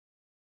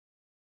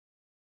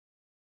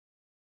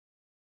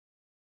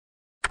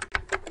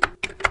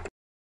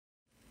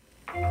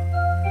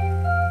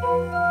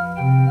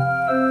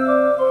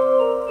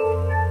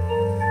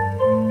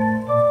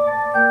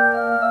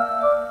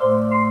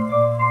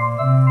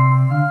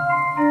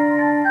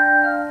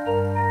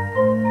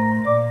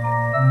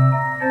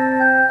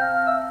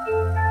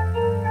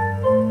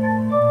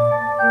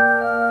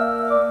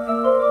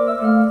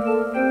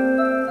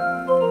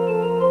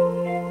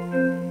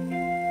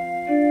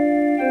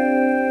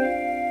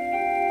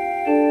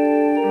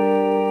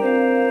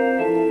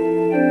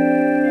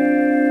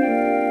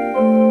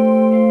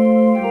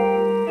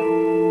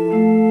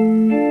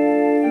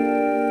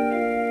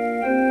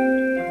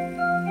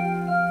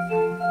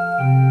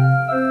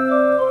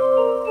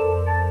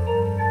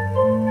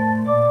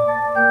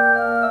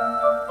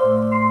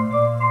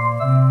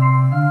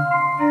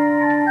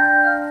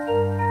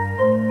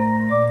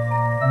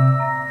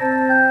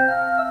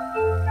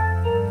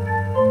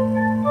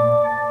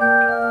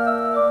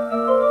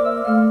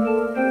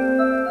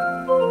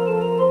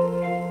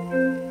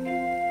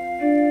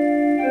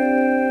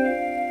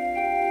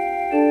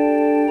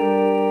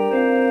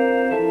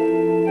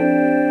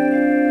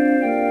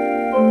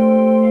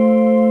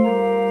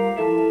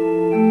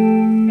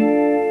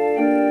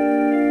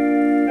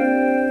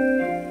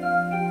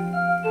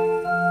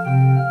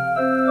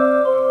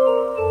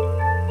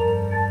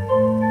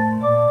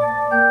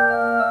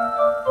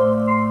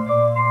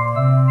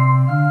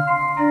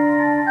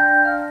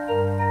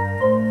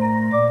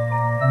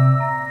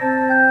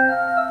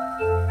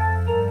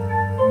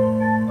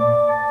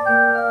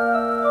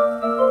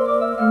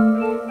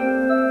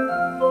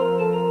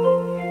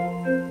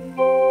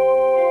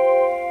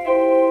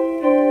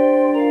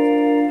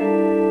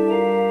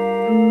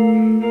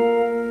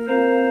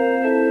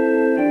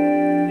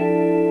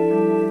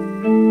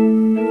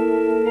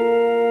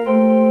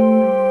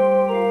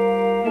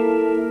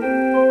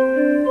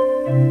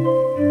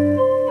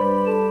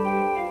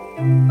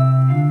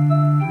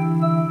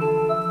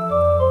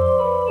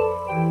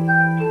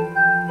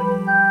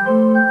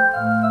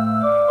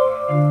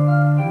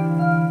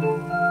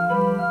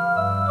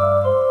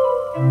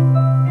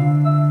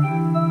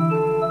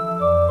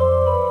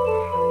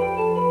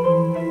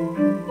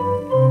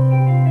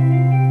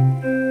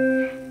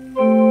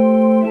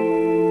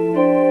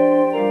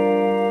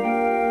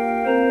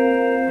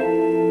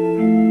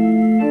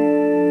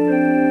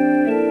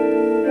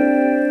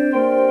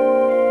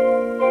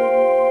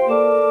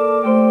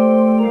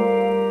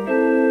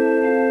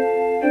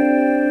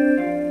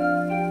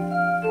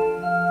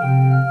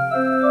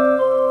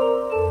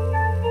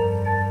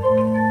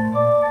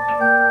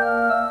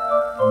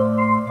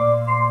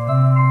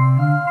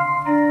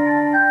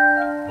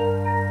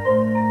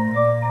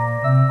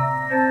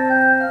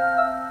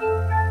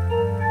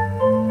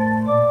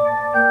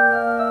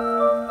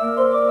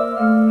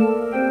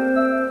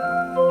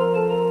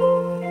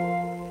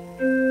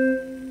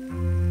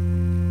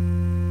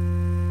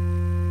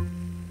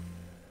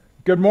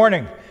Good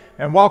morning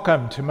and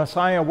welcome to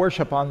Messiah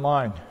Worship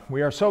Online.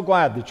 We are so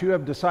glad that you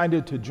have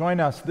decided to join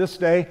us this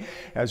day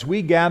as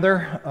we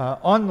gather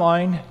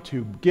online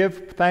to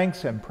give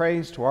thanks and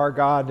praise to our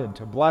God and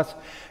to bless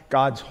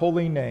God's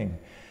holy name.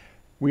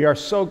 We are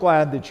so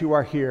glad that you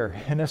are here,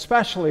 and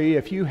especially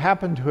if you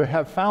happen to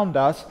have found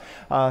us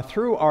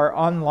through our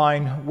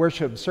online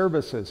worship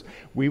services.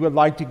 We would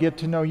like to get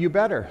to know you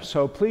better,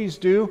 so please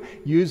do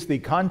use the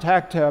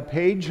contact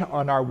page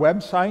on our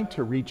website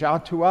to reach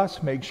out to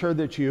us. Make sure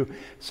that you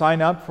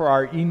sign up for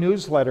our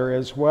e-newsletter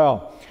as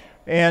well.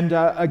 And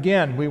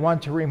again, we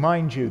want to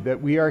remind you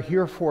that we are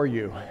here for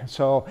you.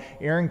 So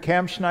Aaron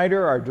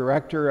Kampschneider, our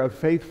Director of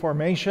Faith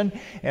Formation,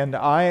 and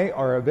I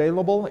are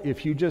available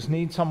if you just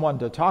need someone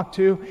to talk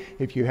to.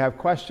 If you have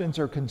questions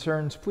or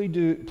concerns,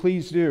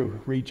 please do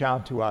reach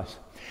out to us.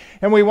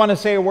 And we want to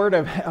say a word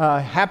of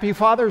Happy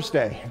Father's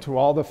Day to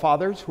all the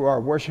fathers who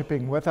are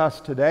worshiping with us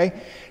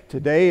today.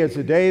 Today is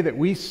a day that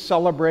we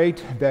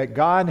celebrate that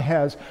God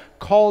has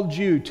called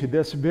you to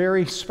this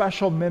very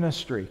special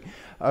ministry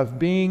of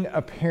being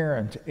a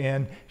parent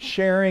and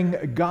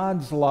sharing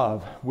God's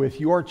love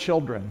with your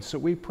children. So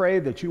we pray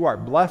that you are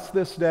blessed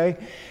this day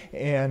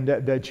and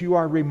that you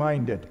are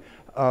reminded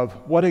of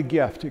what a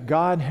gift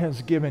God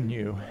has given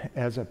you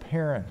as a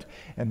parent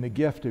and the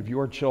gift of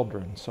your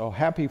children. So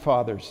happy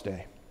Father's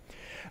Day.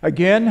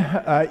 Again,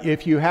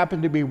 if you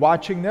happen to be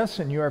watching this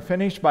and you are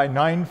finished by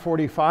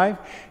 9:45,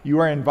 you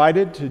are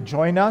invited to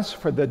join us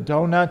for the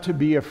Donut to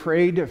Be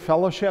Afraid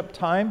fellowship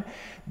time.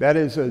 That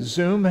is a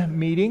Zoom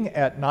meeting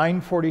at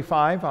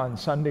 9:45 on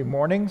Sunday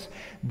mornings.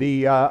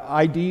 The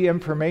ID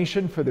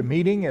information for the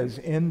meeting is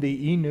in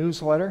the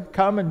e-newsletter.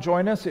 Come and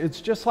join us. It's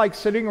just like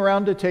sitting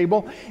around a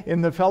table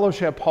in the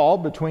fellowship hall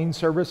between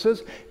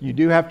services. You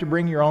do have to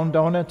bring your own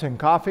donut and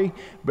coffee,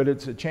 but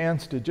it's a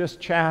chance to just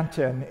chat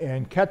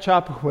and catch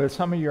up with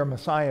some of your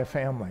Messiah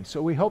family.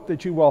 So we hope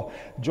that you will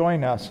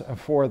join us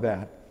for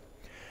that.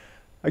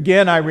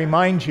 Again, I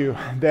remind you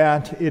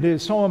that it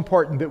is so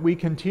important that we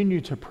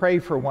continue to pray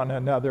for one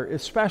another,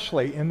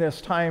 especially in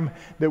this time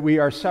that we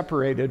are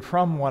separated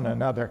from one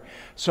another.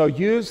 So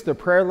use the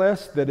prayer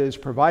list that is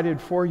provided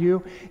for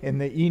you in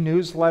the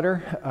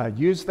e-newsletter.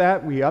 Use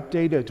that. We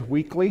update it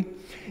weekly.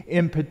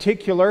 In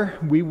particular,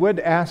 we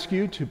would ask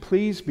you to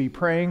please be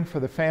praying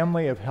for the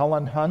family of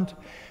Helen Hunt.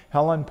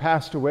 Helen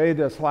passed away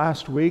this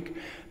last week.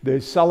 The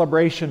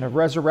celebration of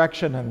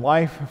resurrection and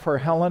life for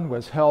Helen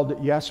was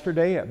held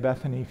yesterday at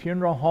Bethany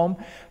Funeral Home.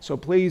 So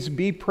please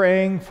be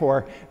praying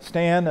for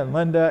Stan and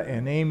Linda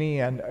and Amy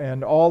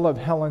and all of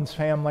Helen's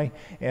family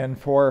and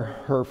for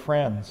her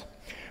friends.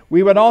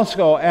 We would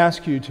also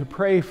ask you to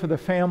pray for the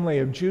family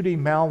of Judy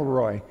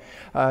Malroy.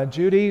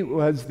 Judy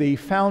was the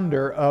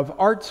founder of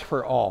Arts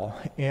for All,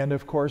 and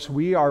of course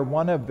we are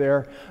one of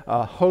their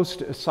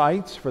host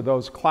sites for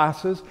those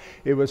classes.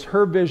 It was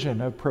her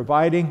vision of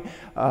providing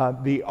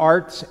the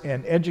arts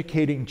and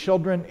educating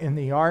children in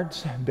the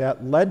arts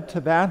that led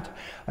to that.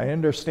 I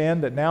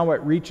understand that now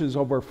it reaches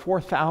over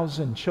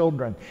 4,000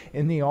 children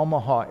in the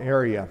Omaha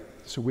area.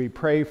 So we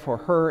pray for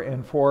her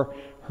and for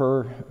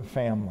her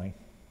family.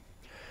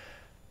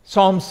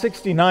 Psalm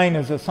 69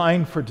 is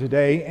assigned for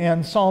today,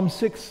 and Psalm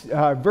 6,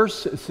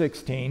 verse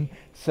 16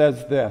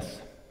 says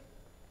this: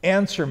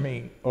 "Answer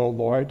me, O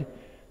Lord,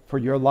 for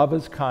your love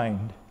is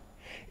kind.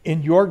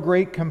 In your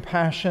great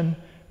compassion,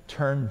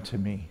 turn to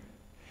me."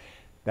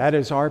 That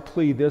is our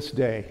plea this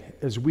day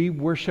as we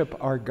worship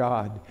our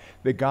God,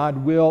 that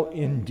God will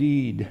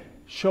indeed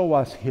show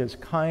us his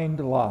kind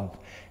love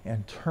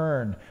and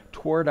turn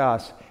toward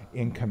us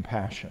in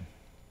compassion.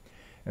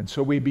 And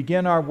so we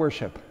begin our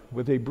worship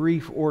with a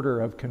brief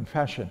order of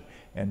confession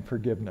and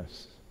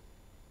forgiveness.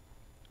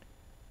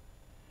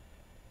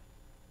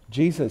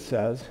 Jesus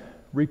says,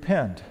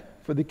 "Repent,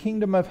 for the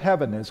kingdom of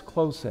heaven is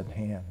close at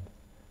hand."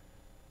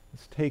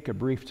 Let's take a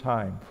brief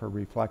time for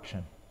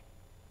reflection.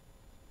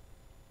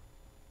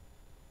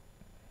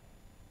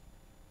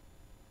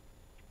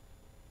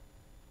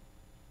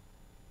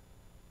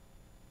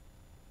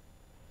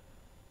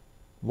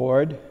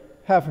 Lord,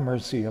 have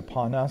mercy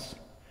upon us.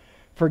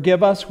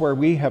 Forgive us where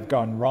we have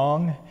gone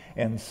wrong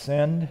and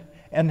sinned,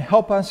 and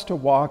help us to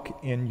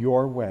walk in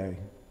your way.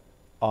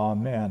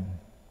 Amen.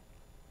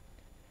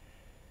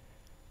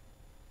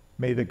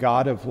 May the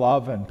God of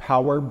love and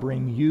power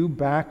bring you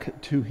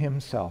back to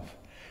himself,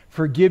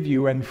 forgive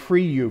you and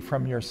free you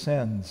from your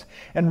sins,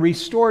 and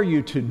restore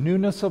you to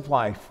newness of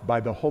life by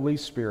the Holy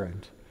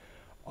Spirit.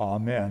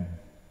 Amen.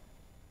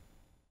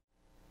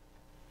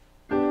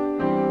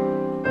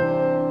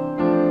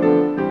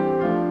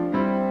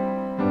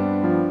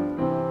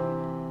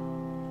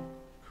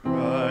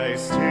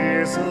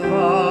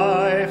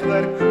 Life,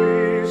 let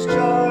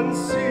Christians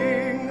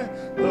sing,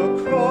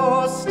 the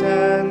cross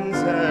stands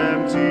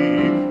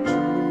empty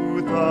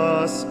to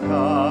the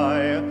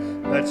sky.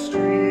 Let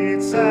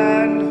streets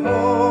and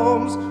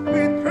homes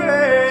with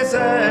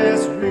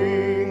praises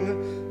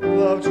ring,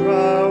 love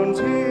drowned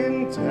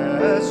in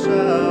death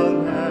shall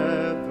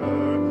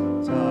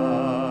never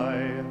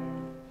die.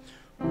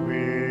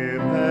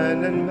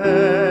 Women and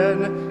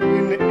men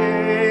in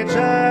age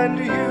and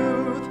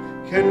youth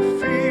can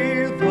feel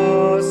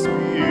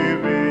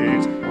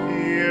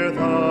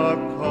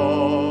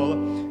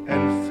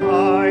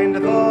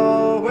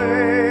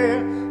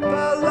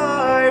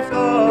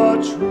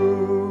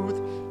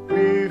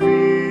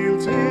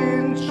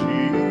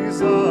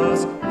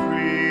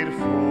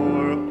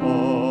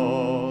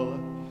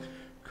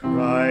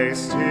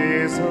Christ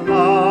is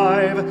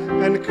alive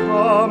and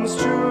comes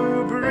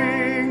to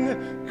bring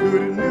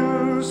good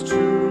news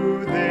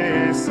to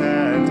this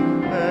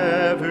and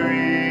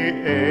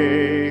every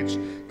age,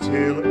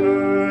 till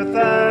earth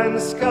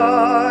and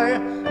sky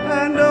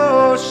and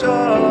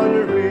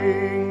ocean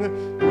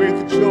ring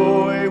with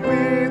joy,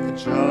 with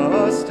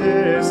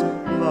justice,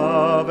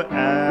 love,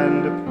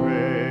 and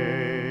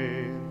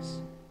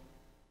praise.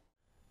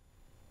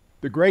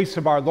 The grace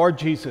of our Lord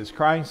Jesus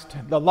Christ,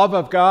 the love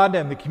of God,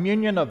 and the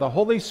communion of the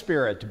Holy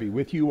Spirit be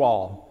with you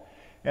all,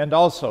 and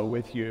also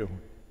with you.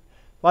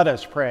 Let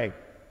us pray.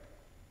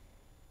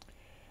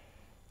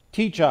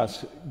 Teach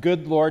us,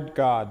 good Lord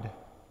God,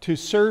 to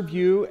serve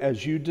you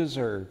as you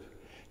deserve,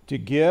 to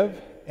give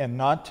and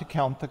not to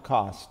count the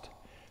cost,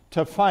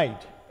 to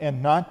fight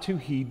and not to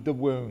heed the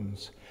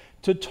wounds,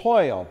 to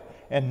toil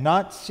and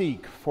not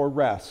seek for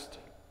rest,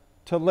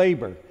 to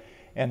labor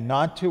and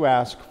not to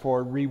ask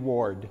for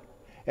reward,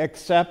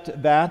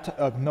 except that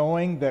of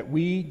knowing that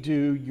we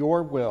do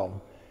your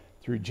will,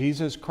 through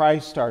Jesus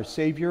Christ our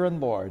Savior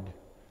and Lord.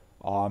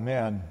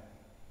 Amen.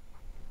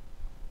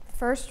 The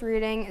first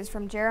reading is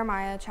from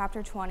Jeremiah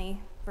chapter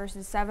 20,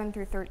 verses 7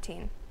 through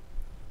 13.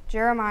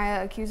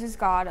 Jeremiah accuses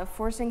God of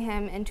forcing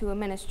him into a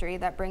ministry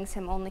that brings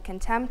him only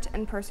contempt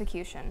and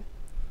persecution.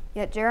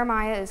 Yet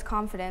Jeremiah is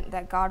confident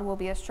that God will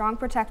be a strong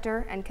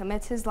protector and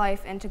commits his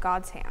life into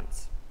God's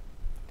hands.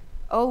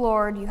 O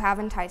Lord, you have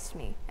enticed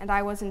me, and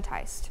I was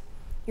enticed.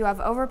 You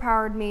have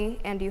overpowered me,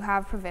 and you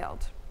have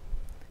prevailed.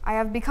 I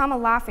have become a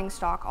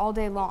laughingstock all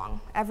day long.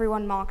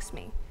 Everyone mocks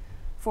me.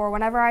 For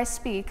whenever I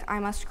speak, I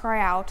must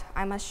cry out,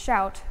 I must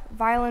shout,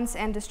 violence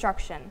and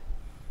destruction.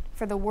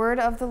 For the word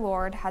of the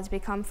Lord has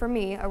become for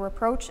me a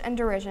reproach and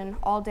derision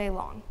all day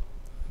long.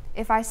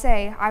 If I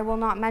say, I will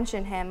not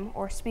mention him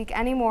or speak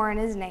any more in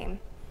his name,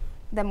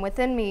 then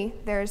within me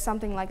there is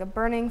something like a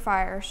burning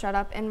fire shut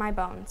up in my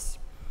bones.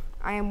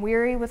 I am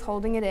weary with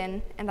holding it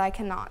in, and I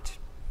cannot.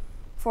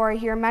 For I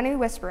hear many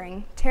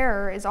whispering,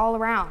 terror is all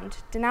around.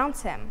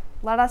 Denounce him.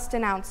 Let us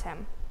denounce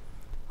him.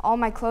 All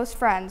my close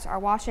friends are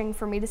watching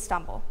for me to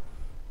stumble.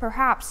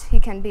 Perhaps he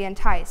can be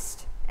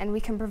enticed, and we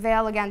can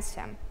prevail against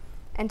him,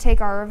 and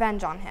take our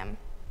revenge on him.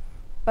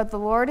 But the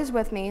Lord is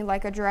with me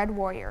like a dread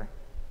warrior.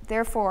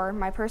 Therefore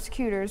my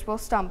persecutors will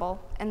stumble,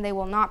 and they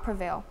will not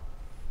prevail.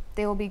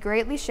 They will be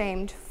greatly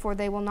shamed, for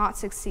they will not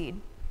succeed.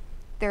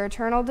 Their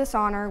eternal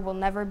dishonor will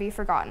never be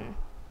forgotten.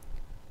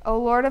 O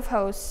Lord of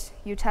hosts,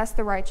 you test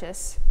the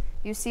righteous.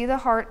 You see the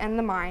heart and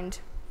the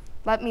mind.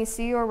 Let me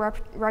see your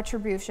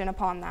retribution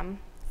upon them,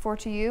 for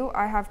to you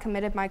I have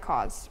committed my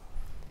cause.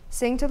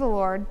 Sing to the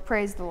Lord,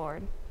 praise the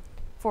Lord,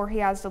 for he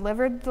has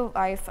delivered the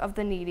life of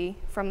the needy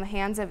from the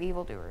hands of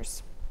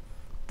evildoers.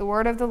 The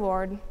word of the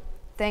Lord,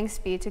 thanks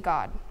be to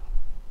God.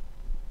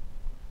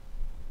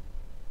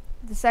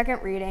 The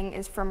second reading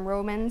is from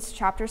Romans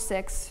chapter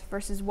 6,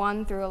 verses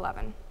 1 through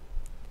 11.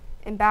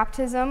 In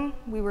baptism,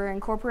 we were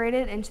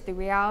incorporated into the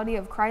reality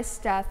of Christ's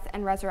death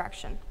and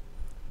resurrection.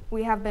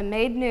 We have been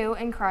made new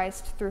in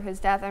Christ through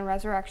his death and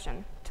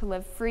resurrection, to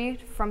live free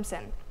from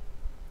sin.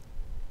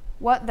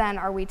 What then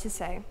are we to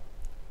say?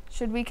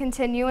 Should we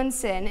continue in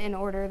sin in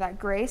order that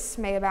grace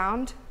may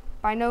abound?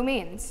 By no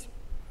means.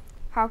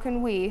 How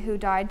can we who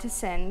died to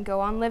sin go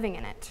on living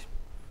in it?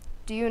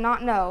 Do you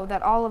not know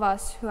that all of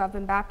us who have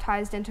been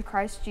baptized into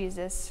Christ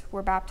Jesus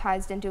were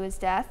baptized into his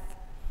death?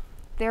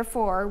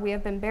 Therefore, we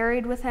have been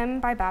buried with him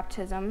by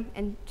baptism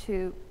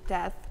into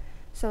death,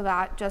 so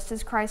that, just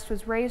as Christ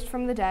was raised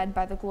from the dead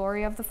by the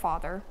glory of the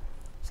Father,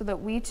 so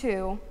that we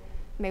too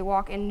may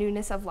walk in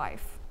newness of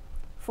life.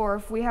 For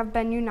if we have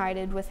been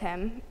united with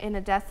him in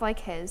a death like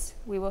his,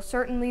 we will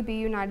certainly be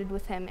united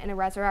with him in a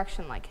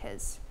resurrection like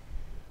his.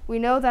 We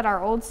know that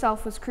our old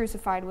self was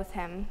crucified with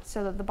him,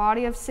 so that the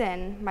body of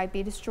sin might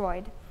be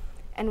destroyed,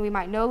 and we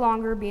might no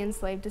longer be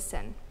enslaved to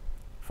sin.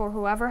 For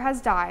whoever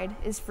has died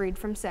is freed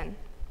from sin.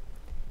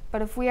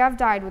 But if we have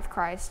died with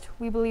Christ,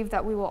 we believe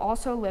that we will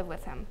also live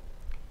with him.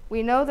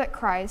 We know that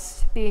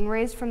Christ, being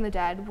raised from the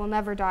dead, will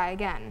never die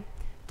again.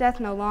 Death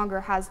no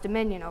longer has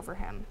dominion over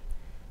him.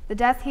 The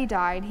death he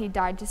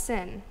died to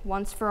sin,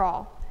 once for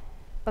all.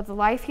 But the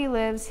life he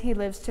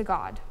lives to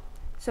God.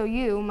 So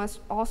you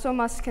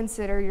must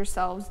consider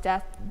yourselves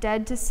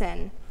dead to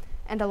sin,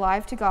 and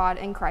alive to God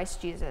in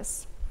Christ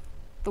Jesus.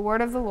 The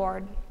word of the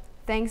Lord.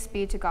 Thanks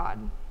be to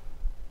God.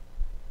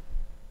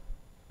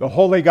 The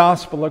Holy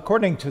Gospel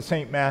according to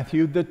St.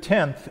 Matthew, the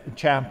 10th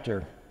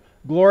chapter.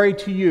 Glory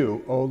to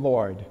you, O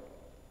Lord.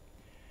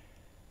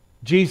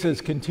 Jesus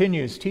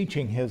continues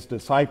teaching his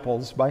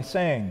disciples by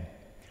saying,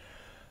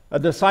 "A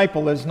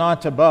disciple is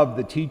not above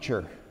the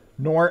teacher,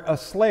 nor a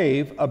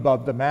slave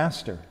above the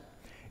master.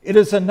 It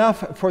is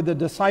enough for the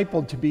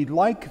disciple to be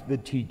like the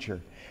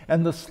teacher,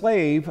 and the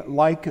slave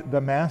like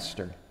the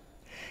master.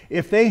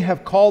 If they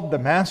have called the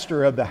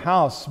master of the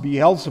house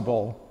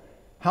Beelzebul,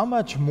 how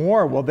much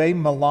more will they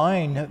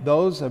malign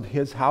those of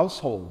his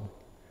household?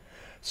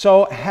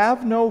 So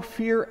have no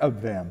fear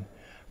of them,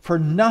 for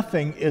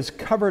nothing is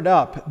covered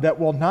up that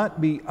will not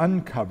be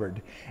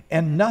uncovered,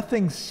 and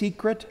nothing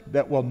secret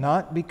that will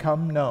not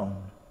become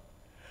known.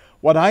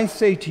 What I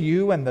say to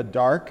you in the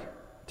dark,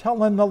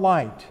 tell in the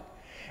light.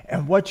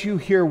 And what you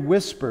hear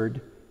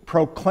whispered,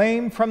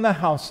 proclaim from the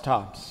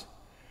housetops.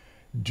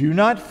 Do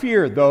not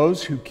fear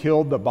those who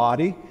kill the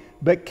body,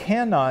 but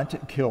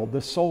cannot kill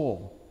the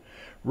soul.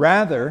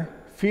 Rather,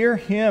 fear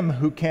him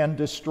who can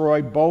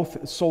destroy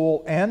both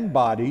soul and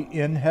body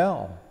in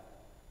hell.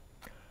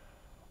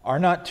 Are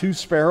not 2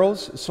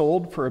 sparrows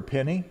sold for a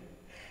penny?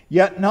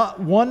 Yet not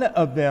one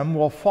of them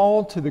will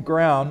fall to the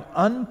ground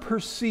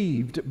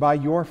unperceived by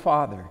your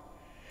Father.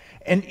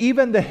 And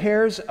even the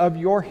hairs of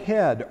your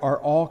head are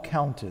all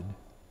counted.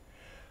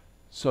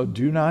 So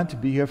do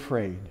not be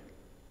afraid.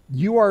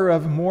 You are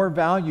of more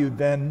value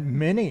than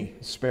many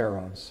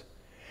sparrows.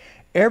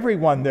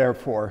 Everyone,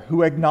 therefore,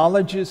 who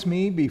acknowledges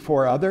me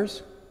before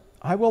others,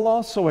 I will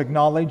also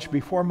acknowledge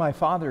before my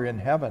Father in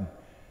heaven.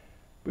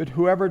 But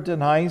whoever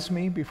denies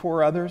me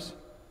before others,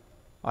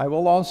 I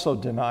will also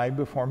deny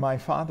before my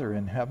Father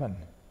in heaven.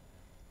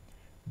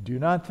 Do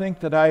not think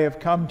that I have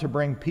come to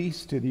bring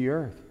peace to the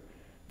earth.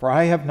 For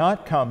I have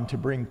not come to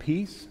bring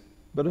peace,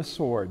 but a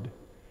sword.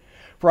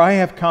 For I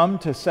have come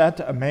to set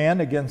a man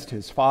against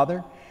his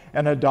father,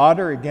 and a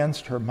daughter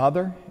against her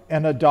mother,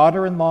 and a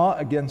daughter-in-law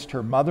against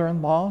her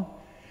mother-in-law,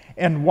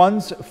 and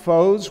one's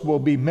foes will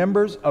be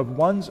members of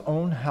one's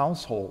own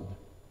household.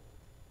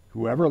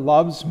 Whoever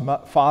loves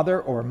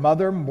father or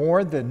mother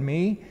more than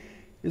me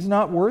is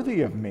not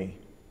worthy of me,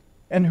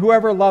 and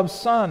whoever loves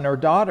son or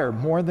daughter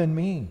more than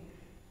me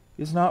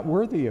is not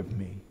worthy of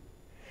me.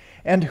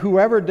 And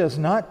whoever does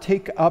not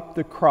take up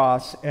the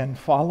cross and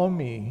follow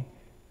me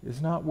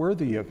is not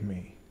worthy of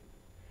me.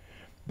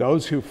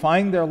 Those who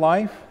find their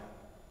life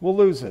will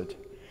lose it,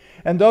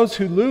 and those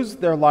who lose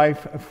their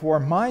life for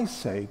my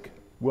sake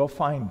will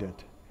find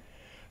it.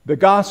 The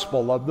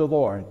gospel of the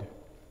Lord.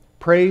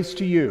 Praise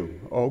to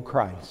you, O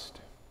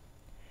Christ.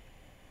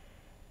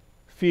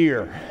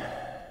 Fear.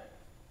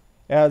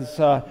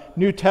 As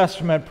New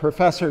Testament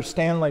professor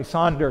Stanley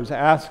Saunders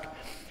asked,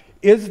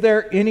 is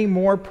there any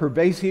more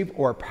pervasive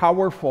or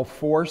powerful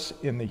force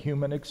in the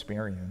human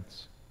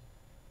experience?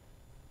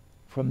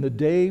 From the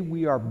day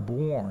we are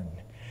born,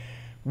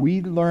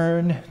 we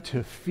learn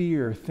to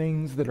fear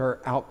things that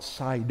are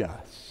outside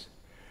us.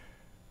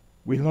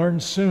 We learn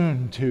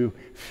soon to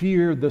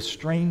fear the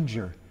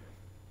stranger.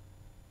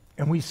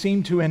 And we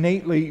seem to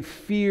innately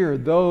fear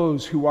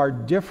those who are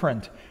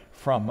different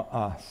from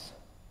us.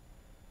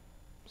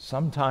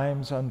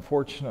 Sometimes,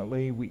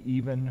 unfortunately, we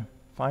even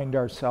find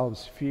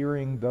ourselves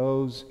fearing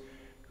those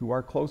who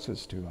are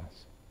closest to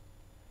us.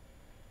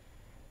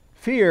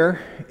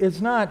 Fear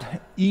is not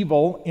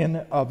evil in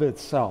of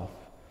itself,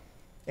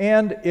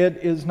 and it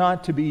is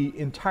not to be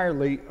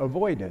entirely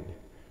avoided.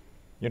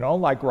 You know,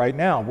 like right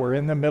now, we're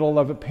in the middle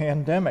of a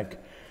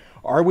pandemic.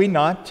 Are we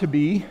not to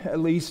be at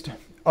least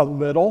a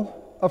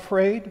little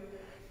afraid?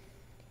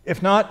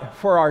 If not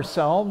for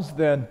ourselves,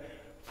 then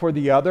for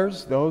the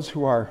others, those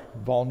who are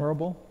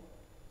vulnerable?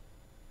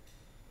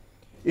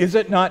 Is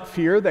it not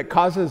fear that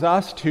causes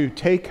us to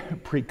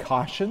take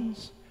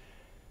precautions?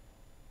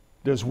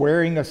 Does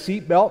wearing a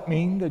seatbelt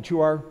mean that you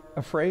are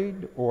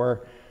afraid?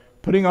 Or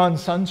putting on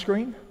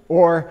sunscreen?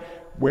 Or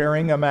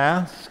wearing a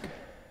mask?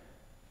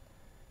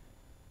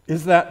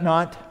 Is that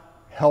not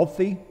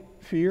healthy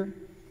fear?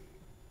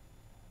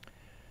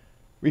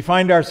 We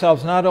find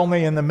ourselves not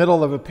only in the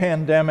middle of a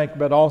pandemic,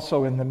 but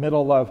also in the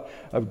middle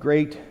of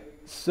great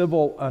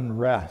civil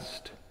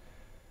unrest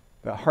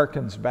that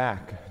harkens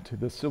back to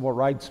the civil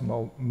rights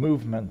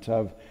movement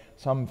of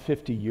some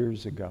 50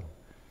 years ago.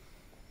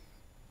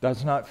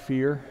 Does not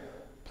fear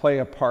play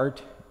a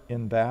part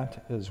in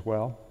that as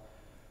well?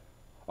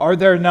 Are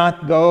there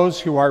not those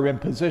who are in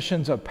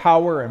positions of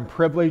power and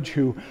privilege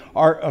who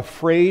are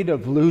afraid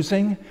of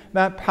losing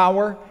that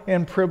power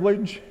and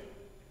privilege?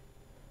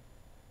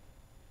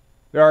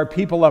 There are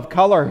people of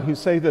color who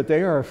say that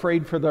they are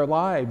afraid for their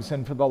lives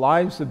and for the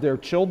lives of their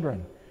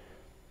children.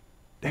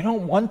 They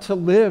don't want to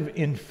live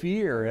in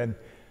fear, and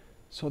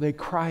so they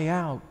cry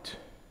out.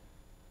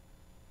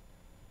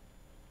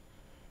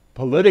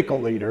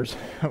 Political leaders,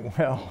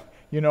 well,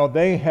 you know,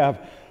 they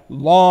have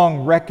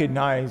long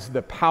recognized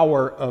the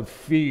power of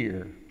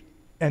fear,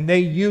 and they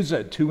use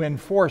it to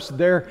enforce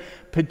their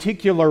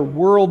particular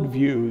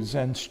worldviews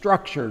and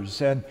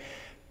structures, and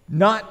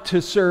not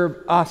to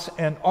serve us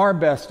and our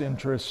best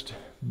interest,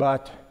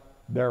 but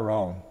their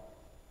own.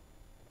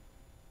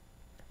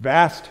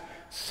 Vast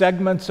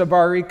segments of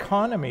our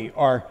economy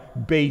are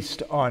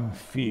based on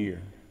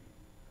fear.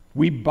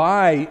 We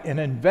buy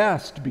and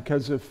invest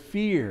because of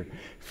fear.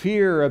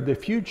 Fear of the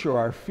future,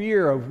 our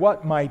fear of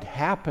what might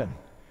happen.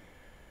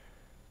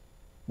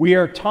 We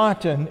are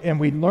taught and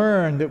we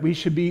learn that we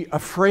should be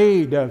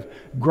afraid of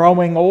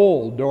growing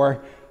old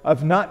or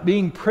of not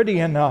being pretty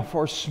enough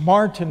or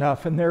smart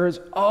enough. And there is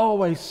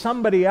always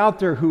somebody out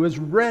there who is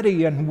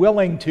ready and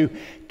willing to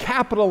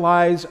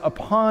capitalize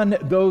upon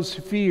those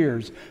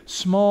fears,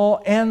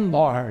 small and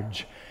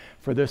large,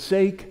 for the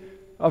sake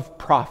of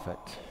profit.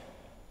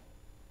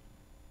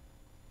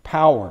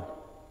 Power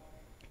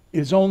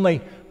is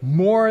only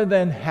more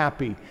than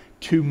happy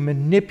to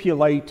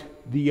manipulate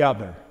the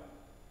other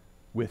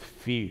with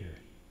fear.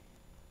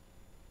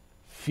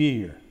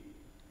 Fear.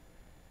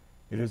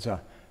 It is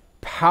a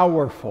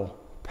powerful,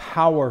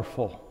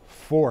 powerful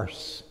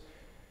force.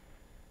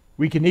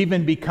 We can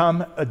even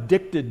become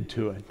addicted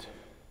to it.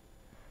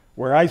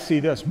 Where I see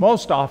this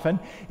most often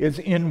is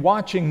in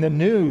watching the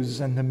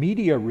news and the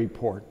media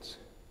reports.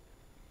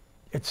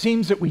 It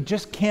seems that we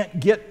just can't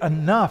get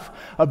enough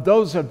of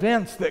those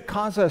events that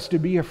cause us to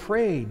be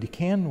afraid,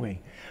 can we?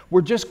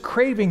 We're just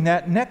craving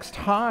that next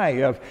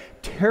high of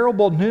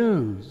terrible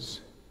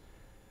news.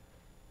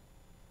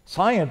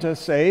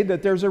 Scientists say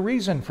that there's a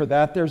reason for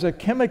that. There's a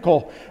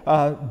chemical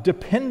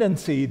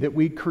dependency that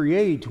we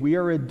create. We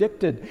are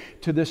addicted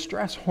to the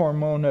stress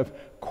hormone of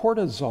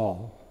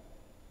cortisol.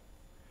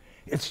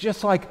 It's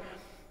just like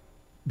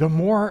the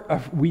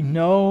more we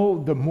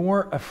know, the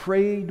more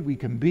afraid we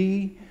can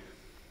be.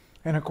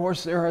 And of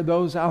course, there are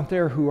those out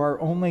there who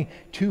are only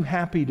too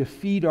happy to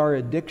feed our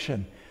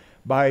addiction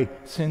by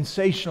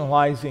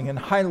sensationalizing and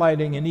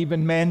highlighting and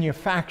even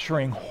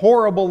manufacturing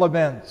horrible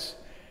events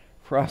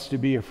for us to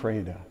be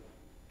afraid of.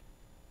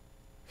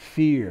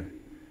 Fear.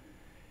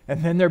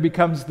 And then there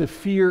becomes the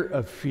fear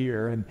of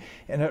fear, and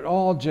it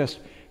all just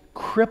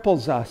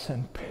cripples us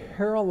and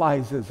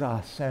paralyzes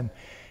us and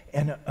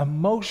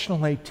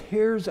emotionally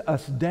tears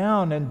us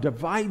down and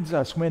divides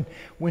us when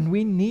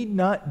we need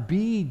not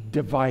be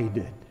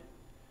divided.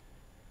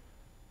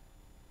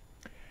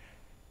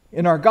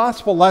 In our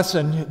gospel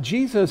lesson,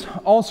 Jesus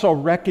also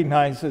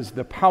recognizes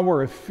the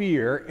power of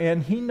fear,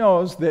 and he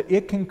knows that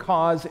it can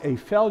cause a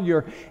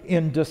failure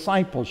in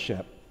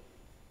discipleship.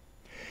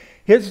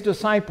 His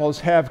disciples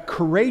have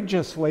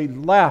courageously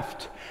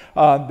left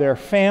their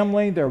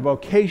family, their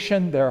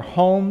vocation, their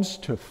homes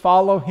to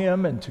follow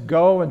him and to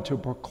go and to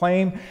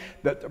proclaim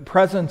that the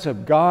presence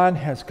of God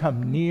has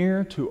come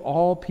near to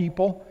all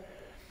people.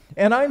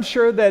 And I'm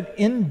sure that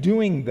in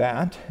doing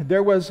that,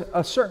 there was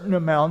a certain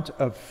amount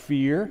of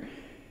fear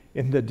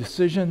in the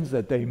decisions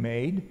that they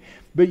made.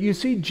 But you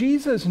see,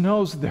 Jesus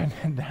knows that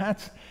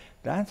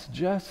that's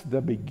just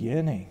the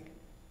beginning.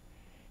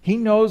 He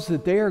knows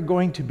that they are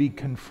going to be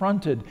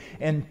confronted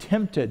and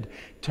tempted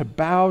to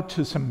bow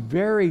to some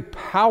very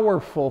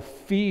powerful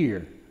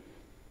fear.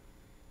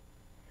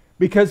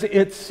 Because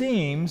it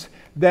seems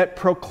that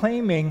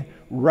proclaiming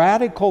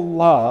radical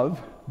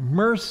love,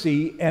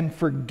 mercy, and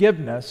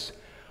forgiveness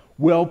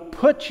will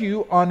put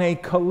you on a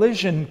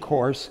collision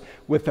course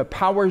with the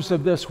powers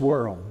of this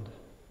world.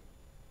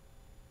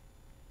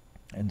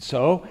 And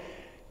so,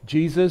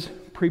 Jesus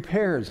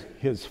prepares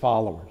his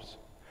followers.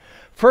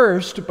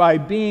 First, by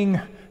being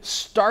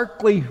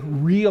starkly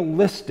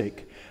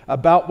realistic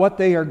about what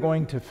they are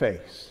going to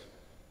face.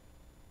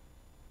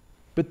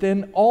 But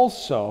then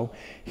also,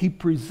 he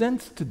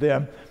presents to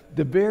them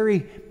the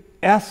very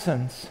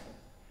essence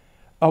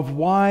of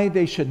why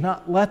they should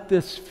not let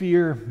this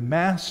fear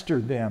master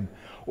them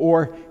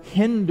or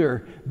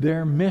hinder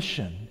their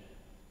mission.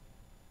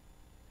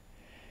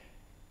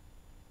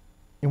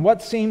 In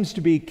what seems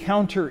to be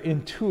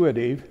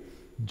counterintuitive,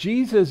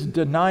 Jesus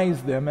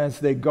denies them as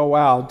they go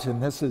out,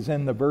 and this is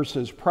in the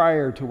verses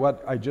prior to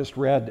what I just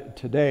read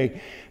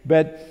today,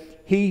 but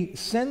he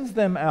sends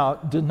them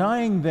out,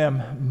 denying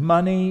them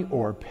money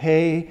or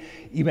pay,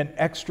 even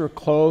extra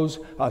clothes,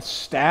 a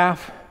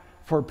staff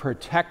for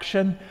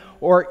protection,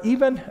 or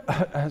even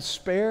a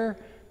spare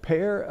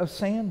pair of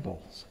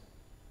sandals.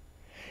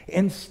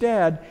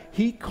 Instead,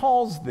 he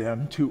calls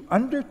them to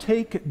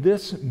undertake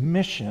this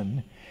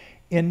mission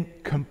in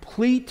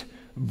complete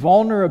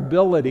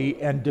vulnerability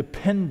and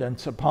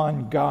dependence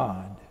upon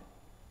God,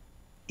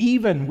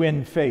 even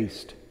when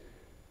faced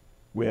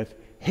with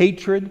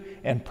hatred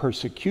and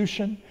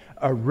persecution,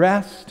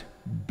 arrest,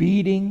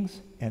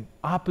 beatings, and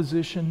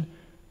opposition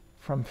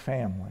from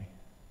family.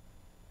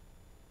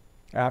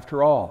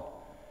 After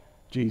all,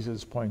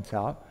 Jesus points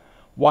out,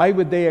 why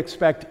would they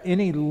expect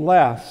any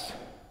less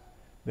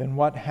than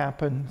what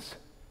happens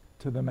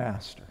to the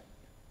Master?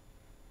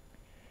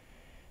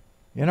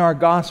 In our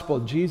gospel,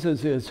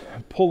 Jesus is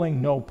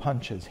pulling no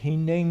punches. He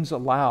names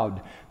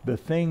aloud the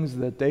things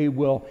that they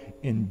will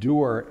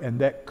endure and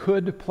that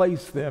could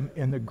place them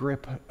in the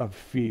grip of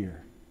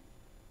fear.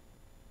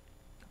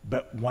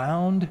 But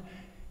wound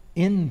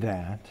in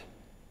that,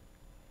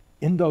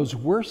 in those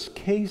worst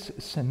case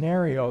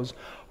scenarios,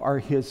 are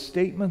his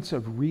statements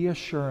of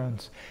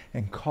reassurance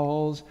and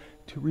calls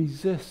to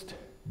resist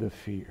the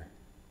fear.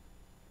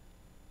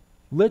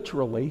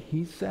 Literally,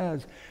 he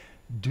says,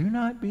 do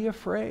not be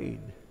afraid.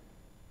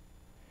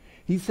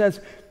 He says,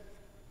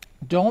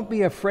 don't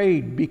be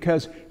afraid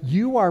because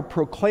you are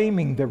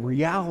proclaiming the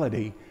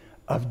reality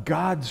of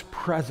God's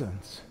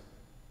presence.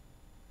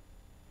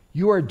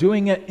 You are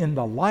doing it in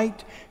the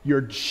light.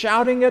 You're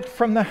shouting it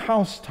from the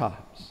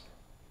housetops.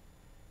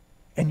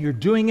 And you're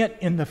doing it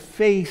in the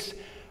face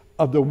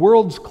of the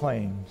world's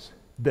claims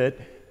that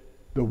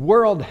the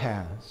world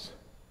has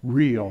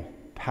real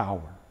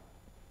power.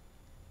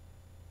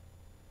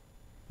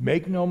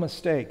 Make no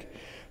mistake,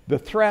 the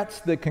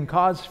threats that can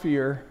cause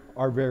fear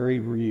are very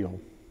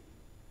real.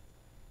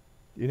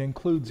 It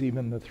includes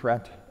even the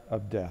threat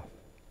of death.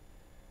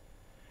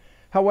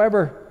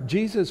 However,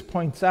 Jesus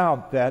points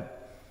out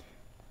that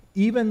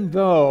even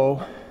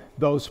though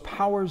those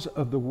powers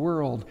of the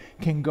world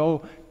can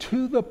go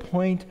to the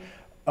point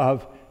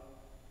of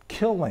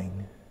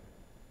killing,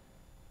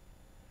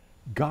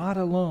 God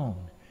alone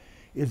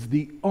is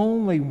the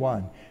only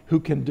one who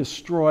can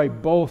destroy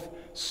both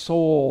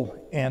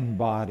soul and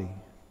body.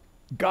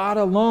 God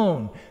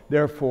alone,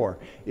 therefore,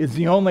 is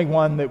the only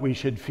one that we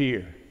should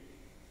fear.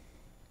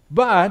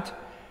 But,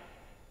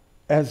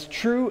 as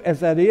true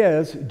as that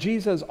is,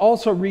 Jesus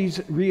also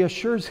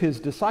reassures his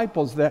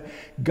disciples that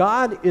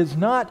God is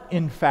not,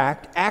 in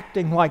fact,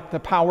 acting like the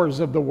powers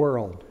of the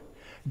world.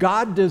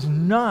 God does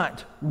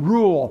not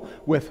rule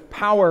with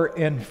power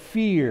and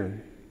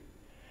fear,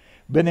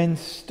 but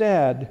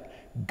instead,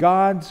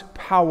 God's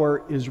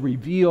power is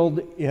revealed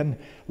in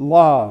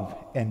love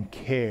and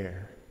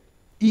care,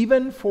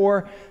 even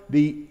for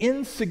the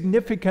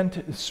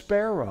insignificant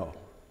sparrow.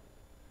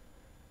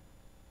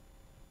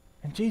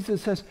 And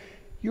Jesus says,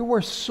 you're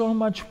worth so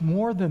much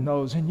more than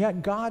those, and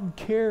yet God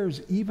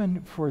cares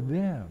even for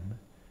them.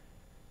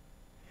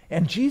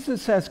 And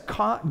Jesus says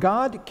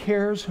God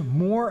cares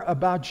more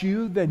about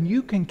you than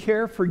you can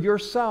care for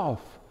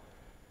yourself.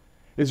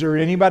 Is there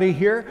anybody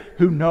here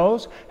who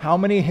knows how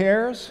many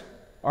hairs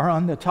are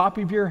on the top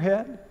of your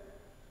head?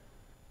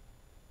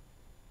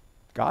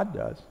 God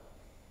does.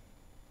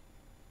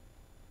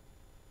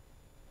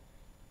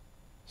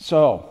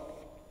 So,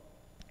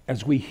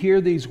 as we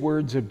hear these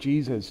words of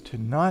Jesus, to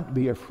not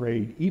be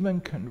afraid, even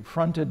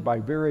confronted by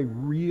very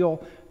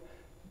real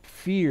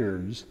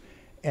fears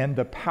and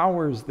the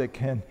powers that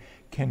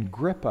can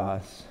grip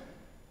us,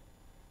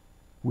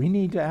 we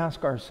need to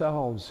ask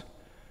ourselves,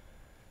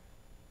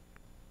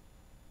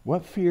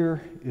 what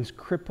fear is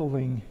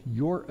crippling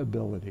your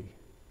ability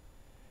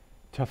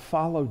to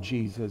follow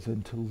Jesus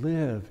and to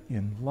live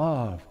in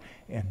love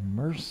and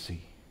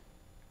mercy?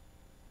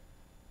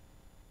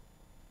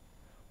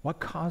 What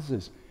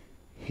causes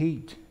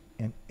hate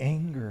and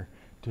anger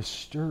to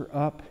stir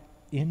up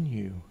in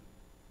you?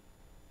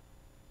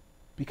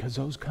 Because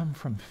those come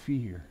from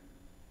fear.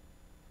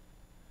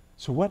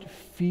 So what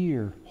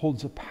fear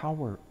holds a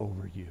power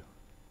over you?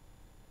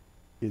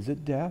 Is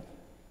it death?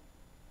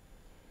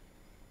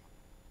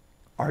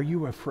 Are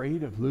you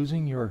afraid of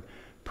losing your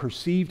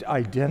perceived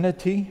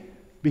identity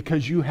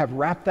because you have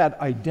wrapped that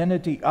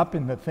identity up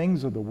in the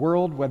things of the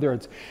world, whether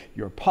it's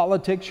your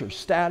politics, your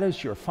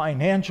status, your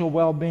financial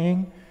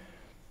well-being?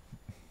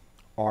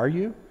 Are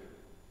you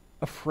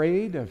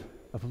afraid of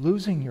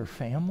losing your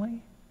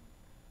family?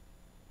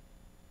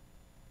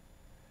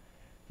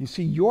 You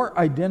see, your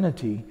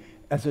identity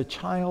as a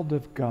child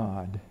of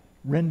God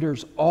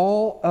renders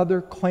all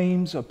other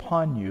claims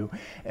upon you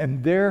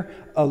and their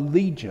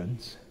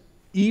allegiance,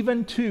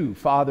 even to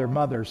father,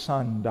 mother,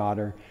 son,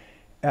 daughter,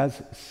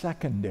 as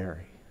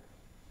secondary.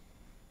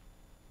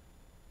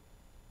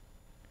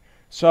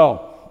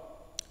 So,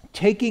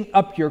 taking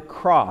up your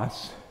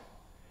cross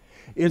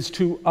is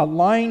to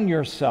align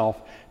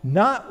yourself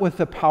not with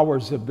the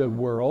powers of the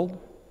world,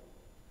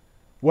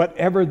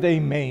 whatever they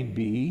may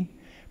be,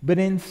 but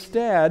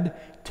instead,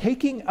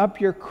 taking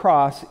up your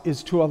cross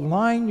is to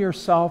align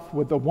yourself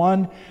with the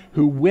one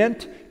who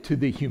went to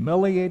the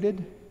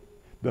humiliated,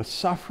 the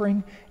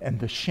suffering, and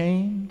the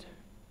shamed,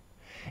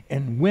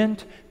 and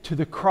went to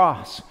the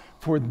cross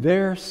for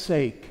their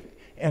sake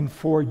and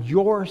for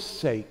your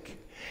sake,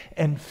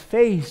 and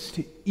faced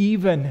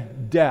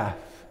even death,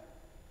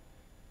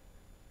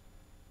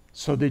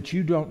 so that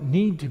you don't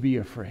need to be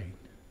afraid.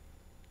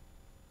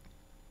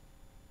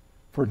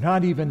 For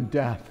not even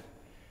death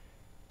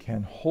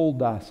can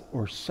hold us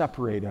or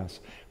separate us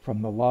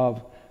from the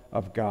love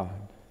of God.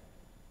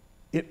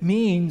 It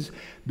means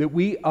that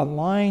we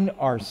align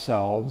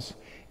ourselves,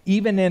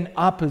 even in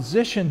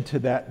opposition to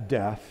that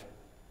death,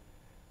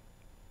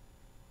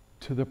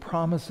 to the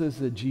promises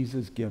that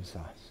Jesus gives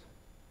us.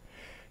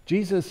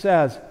 Jesus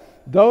says,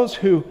 those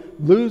who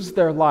lose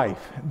their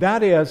life,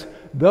 that is,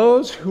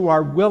 those who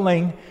are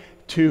willing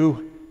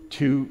to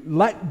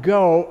let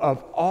go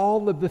of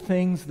all of the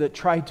things that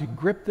try to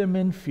grip them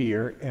in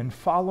fear and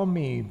follow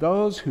me,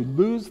 those who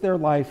lose their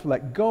life,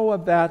 let go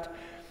of that,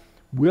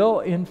 will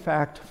in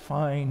fact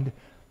find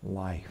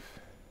life.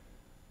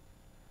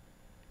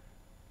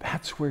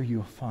 That's where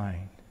you'll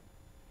find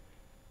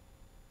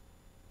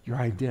your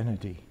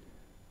identity,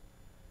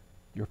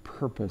 your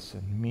purpose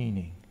and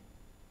meaning.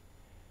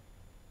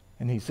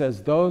 And he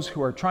says, those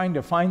who are trying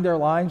to find their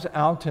lives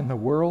out in the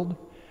world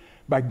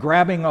by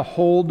grabbing a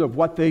hold of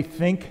what they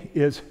think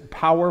is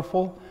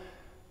powerful,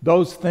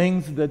 those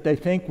things that they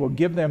think will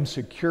give them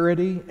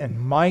security and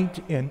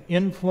might and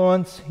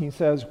influence, he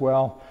says,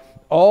 well,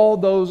 all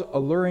those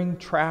alluring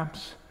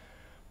traps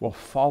will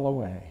fall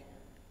away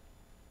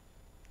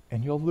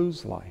and you'll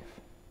lose life.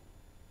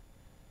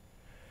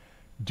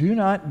 Do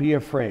not be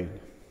afraid,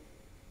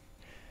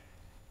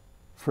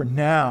 for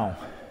now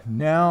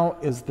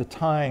is the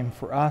time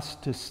for us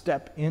to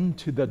step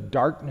into the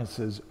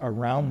darknesses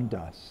around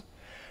us.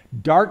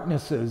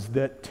 Darknesses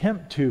that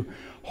attempt to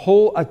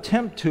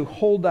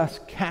hold us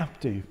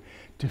captive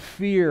to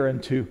fear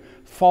and to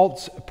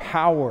false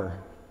power.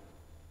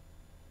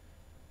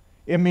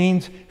 It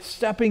means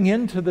stepping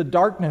into the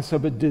darkness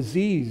of a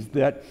disease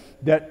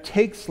that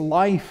takes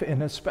life,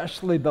 and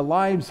especially the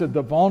lives of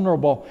the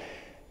vulnerable,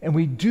 and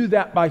we do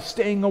that by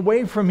staying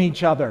away from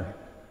each other.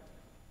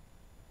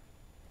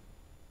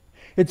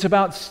 It's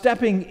about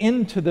stepping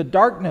into the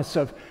darkness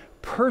of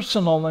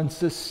personal and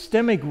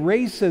systemic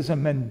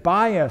racism and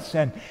bias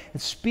and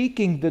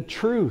speaking the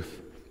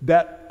truth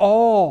that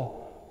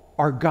all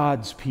are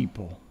God's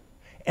people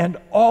and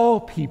all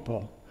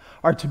people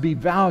are to be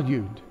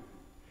valued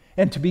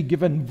and to be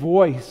given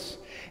voice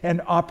and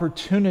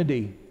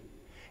opportunity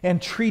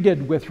and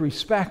treated with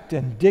respect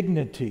and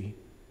dignity.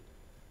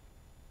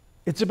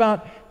 It's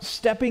about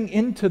stepping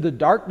into the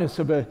darkness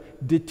of a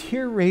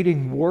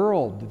deteriorating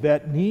world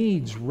that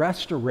needs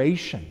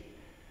restoration,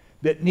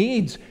 that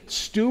needs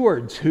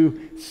stewards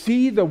who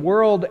see the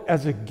world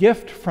as a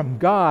gift from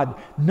God,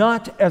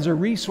 not as a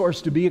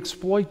resource to be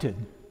exploited.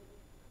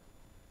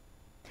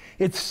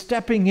 It's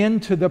stepping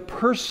into the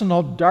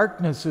personal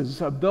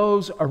darknesses of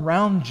those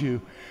around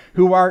you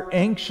who are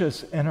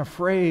anxious and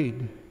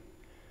afraid,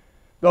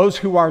 those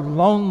who are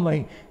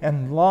lonely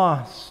and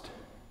lost,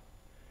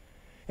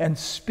 and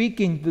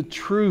speaking the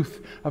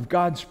truth of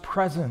God's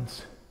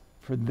presence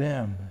for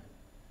them.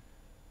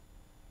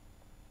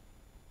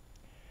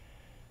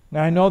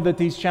 Now, I know that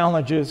these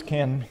challenges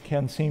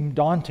can seem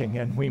daunting,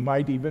 and we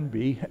might even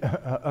be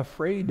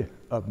afraid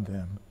of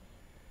them,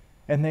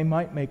 and they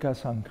might make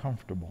us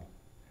uncomfortable.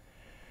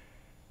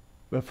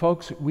 But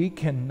folks, we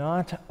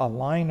cannot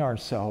align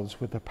ourselves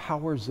with the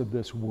powers of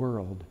this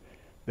world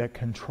that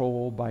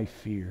control by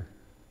fear.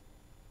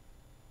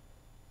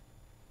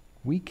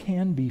 We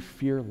can be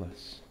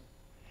fearless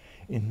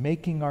in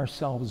making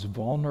ourselves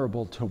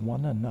vulnerable to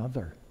one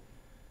another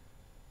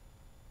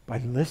by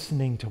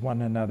listening to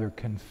one another,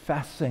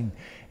 confessing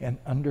and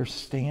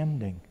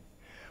understanding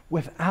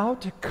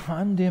without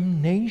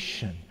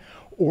condemnation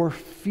or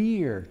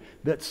fear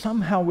that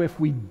somehow if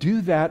we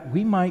do that,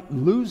 we might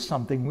lose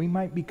something, we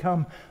might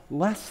become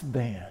less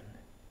than,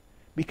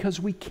 because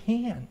we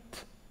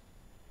can't.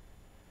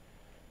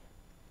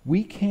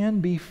 We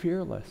can be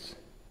fearless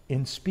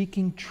in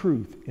speaking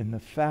truth in the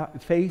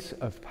face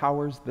of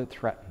powers that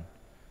threaten.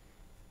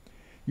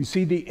 You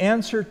see, the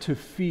answer to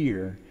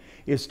fear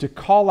is to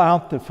call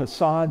out the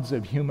facades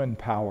of human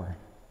power.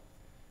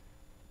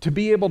 To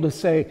be able to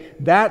say,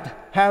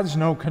 that has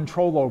no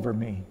control over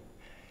me.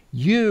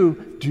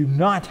 You do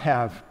not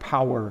have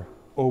power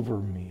over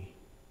me.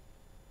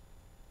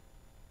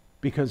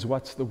 Because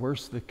what's the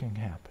worst that can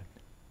happen?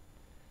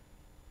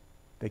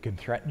 They can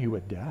threaten you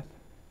with death.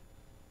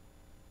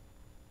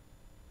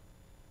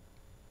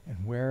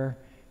 And where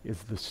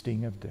is the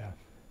sting of death?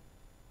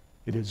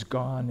 It is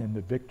gone in the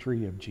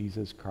victory of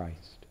Jesus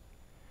Christ.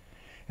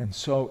 And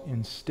so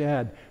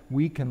instead,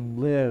 we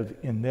can live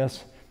in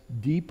this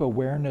deep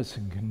awareness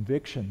and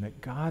conviction that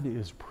God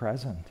is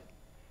present.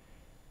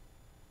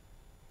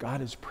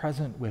 God is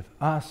present with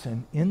us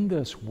and in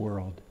this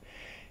world,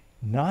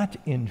 not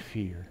in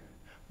fear,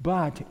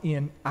 but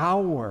in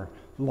our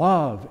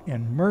love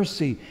and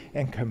mercy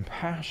and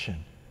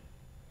compassion.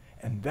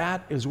 And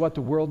that is what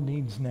the world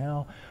needs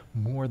now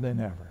more than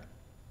ever.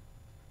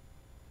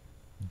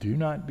 Do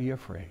not be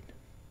afraid.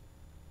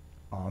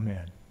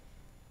 Amen.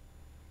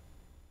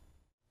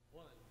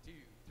 1, 2,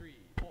 3,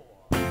 4.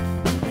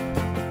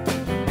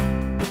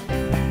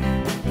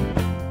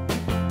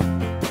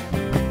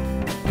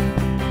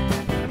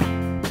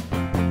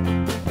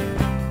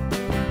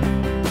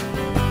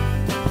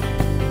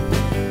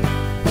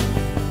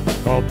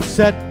 Come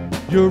set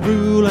your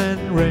rule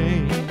and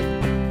reign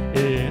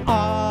in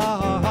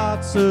our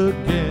hearts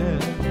again.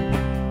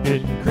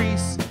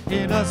 Increase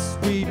in us,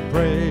 we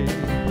pray,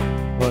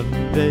 one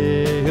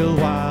day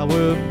while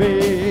we're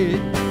made.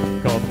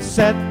 Come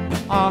set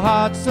our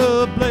hearts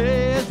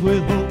ablaze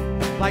with hope,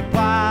 like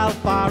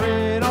wildfire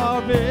in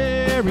our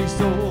very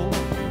soul.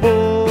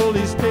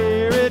 Holy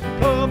Spirit,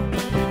 come,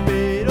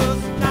 invade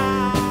us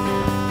now.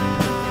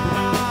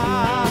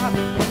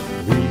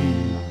 We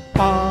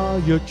are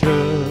your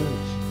church.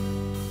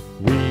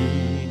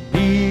 We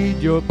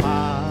need your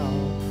power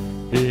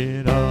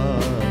in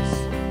us.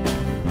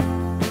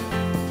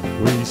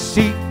 We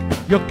seek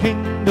your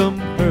kingdom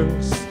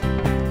first.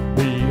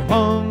 We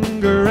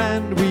hunger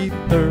and we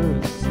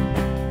thirst.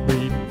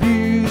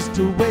 Refuse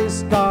to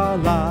waste our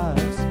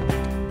lives,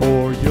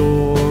 for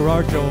you're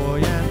our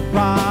joy and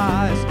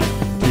prize.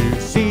 To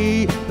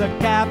see the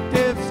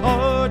captives'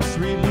 hearts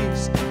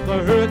released, the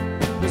hurt,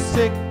 the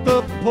sick,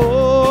 the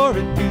poor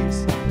in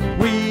peace.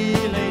 We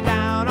lay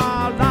down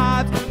our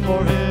lives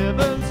for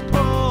heaven's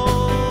cause.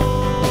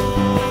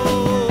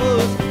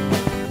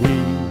 We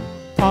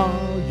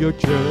are your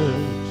church.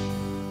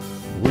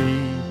 We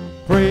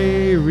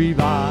pray,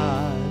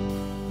 revive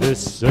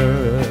this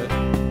earth.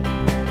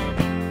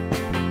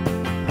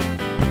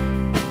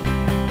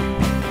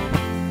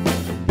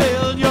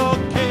 Build your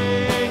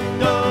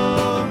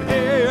kingdom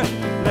here.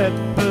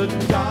 Let the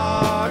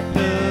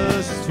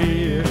darkness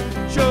fear.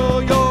 Show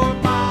your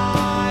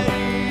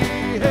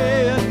mighty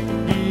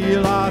hand.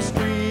 Heal our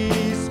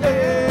streets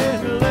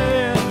and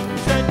land.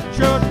 Set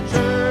your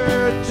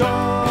church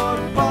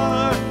on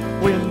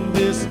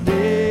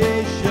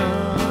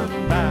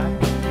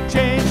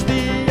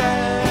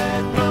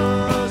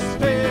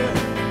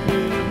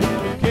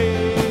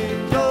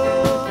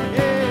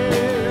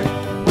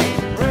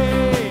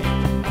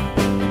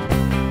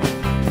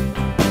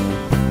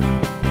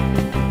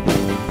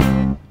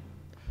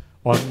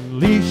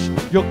Unleash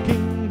your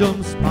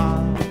kingdom's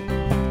power,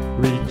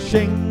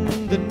 reaching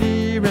the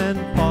near and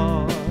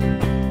far.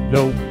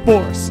 No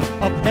force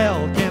of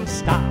hell can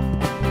stop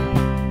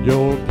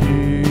your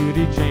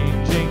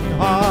beauty-changing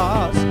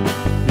heart.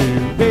 You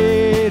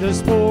made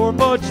us for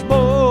much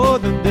more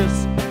than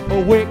this.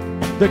 Awake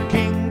the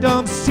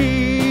kingdom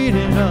seed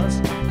in us.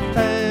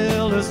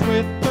 Fill us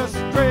with the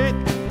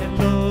strength and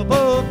love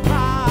of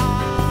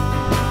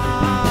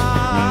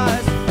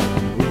Christ.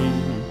 We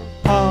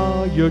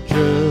are your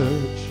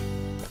church.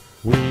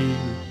 We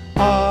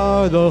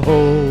are the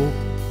hope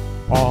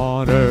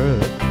on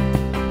earth.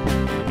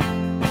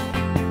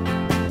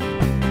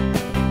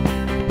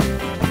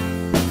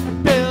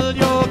 Build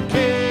your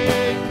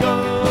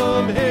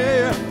kingdom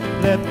here.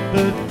 Let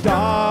the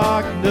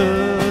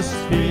darkness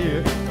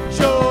fear.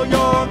 Show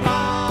your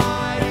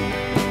mighty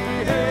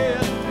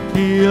hand.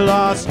 Heal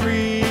our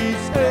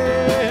streets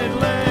and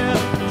land.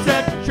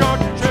 Set your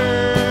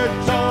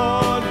church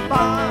on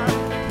fire.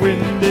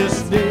 Win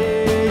this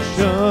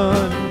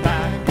nation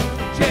back.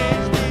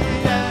 Change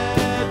the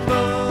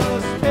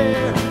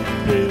atmosphere.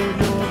 Build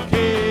your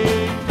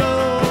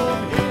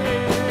kingdom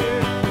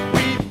here.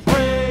 We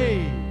pray.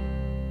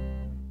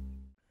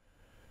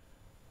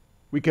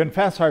 We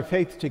confess our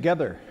faith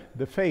together,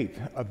 the faith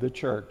of the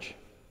church.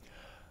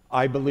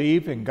 I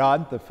believe in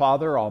God the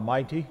Father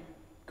Almighty,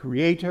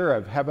 creator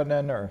of heaven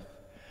and earth.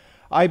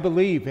 I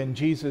believe in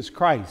Jesus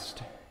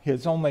Christ,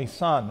 his only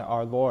Son,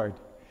 our Lord.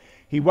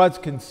 He was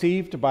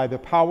conceived by the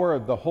power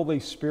of the Holy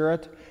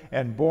Spirit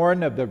and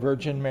born of the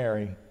Virgin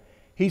Mary.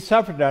 He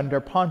suffered under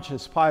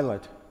Pontius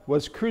Pilate,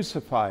 was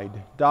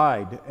crucified,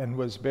 died, and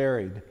was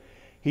buried.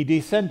 He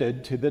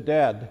descended to the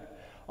dead.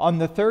 On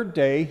the third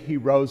day he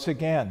rose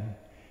again.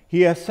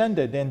 He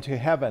ascended into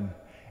heaven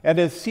and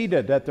is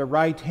seated at the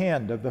right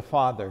hand of the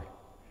Father.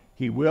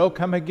 He will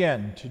come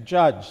again to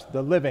judge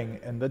the living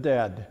and the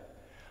dead.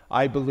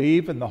 I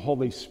believe in the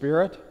Holy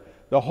Spirit,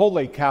 the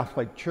Holy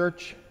Catholic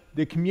Church,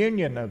 the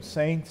communion of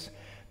saints,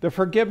 the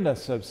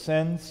forgiveness of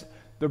sins,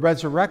 the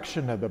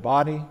resurrection of the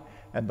body,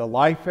 and the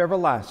life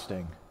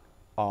everlasting.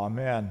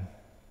 Amen.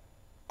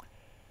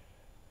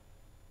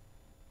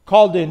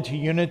 Called into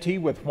unity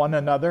with one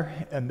another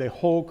and the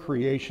whole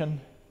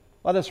creation,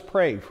 let us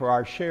pray for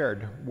our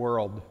shared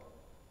world.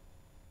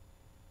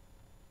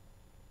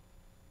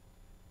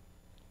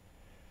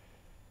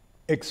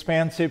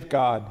 Expansive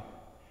God,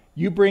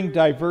 you bring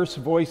diverse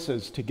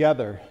voices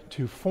together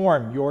to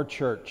form your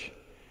church.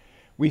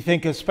 We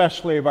think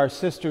especially of our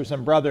sisters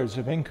and brothers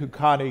of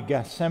Inkukati,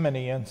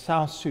 Gethsemane, and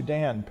South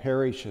Sudan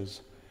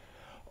parishes.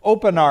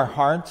 Open our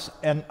hearts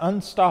and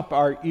unstop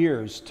our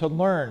ears to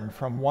learn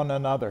from one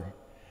another,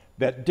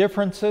 that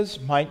differences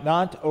might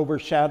not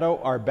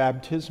overshadow our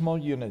baptismal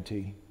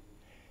unity.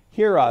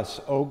 Hear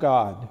us, O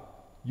God,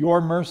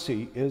 your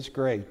mercy is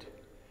great.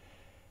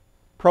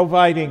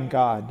 Providing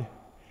God,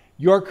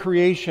 your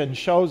creation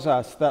shows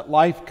us that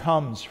life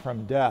comes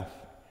from death.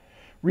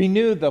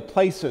 Renew the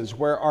places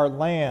where our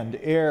land,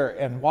 air,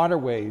 and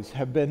waterways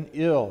have been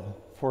ill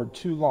for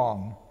too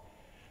long.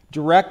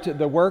 Direct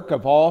the work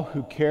of all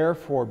who care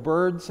for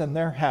birds and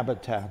their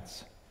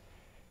habitats.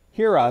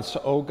 Hear us,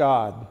 O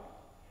God.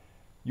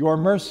 Your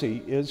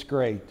mercy is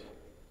great.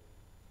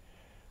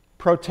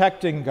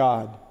 Protecting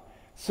God,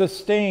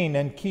 sustain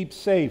and keep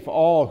safe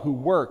all who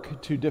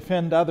work to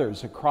defend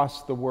others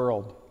across the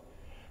world.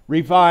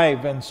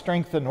 Revive and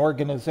strengthen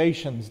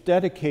organizations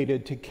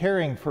dedicated to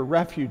caring for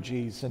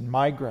refugees and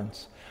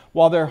migrants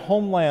while their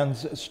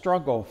homelands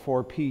struggle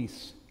for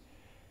peace.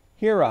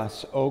 Hear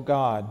us, O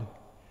God.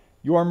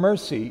 Your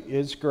mercy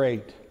is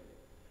great.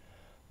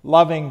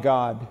 Loving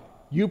God,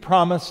 you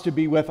promise to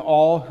be with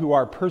all who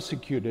are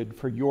persecuted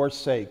for your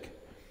sake.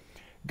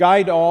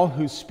 Guide all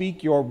who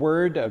speak your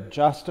word of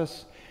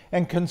justice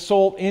and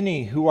console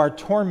any who are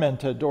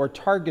tormented or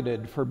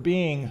targeted for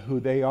being who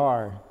they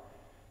are.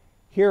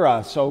 Hear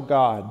us, O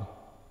God.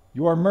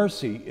 Your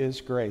mercy is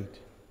great.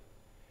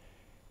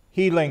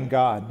 Healing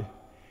God,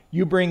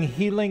 you bring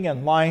healing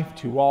and life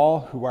to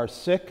all who are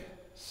sick,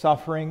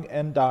 suffering,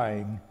 and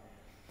dying.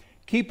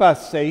 Keep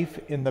us safe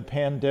in the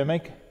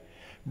pandemic.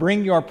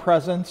 Bring your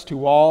presence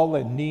to all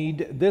in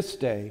need this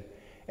day,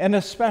 and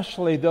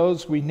especially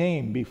those we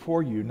name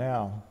before you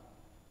now.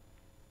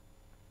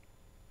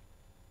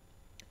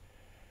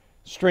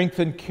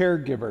 Strengthen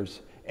caregivers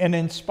and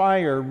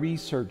inspire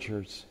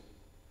researchers.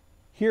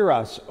 Hear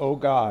us, O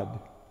God.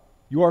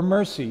 Your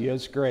mercy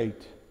is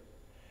great.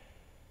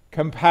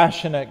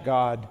 Compassionate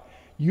God,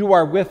 you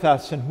are with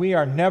us and we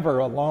are never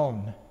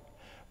alone.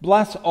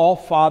 Bless all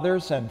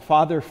fathers and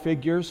father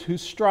figures who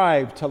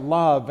strive to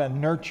love and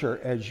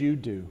nurture as you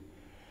do.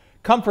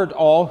 Comfort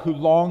all who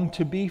long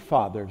to be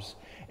fathers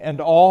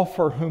and all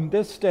for whom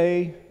this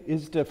day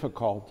is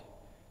difficult.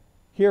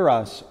 Hear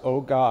us, O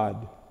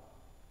God.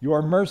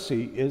 Your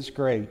mercy is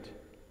great.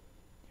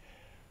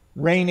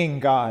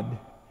 Reigning God,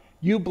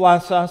 you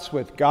bless us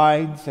with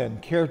guides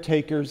and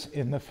caretakers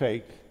in the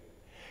faith.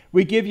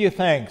 We give you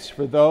thanks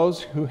for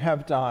those who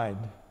have died.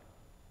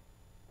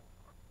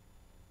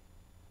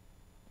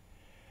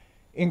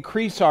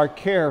 Increase our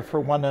care for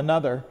one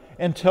another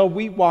until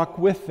we walk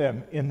with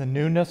them in the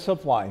newness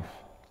of life.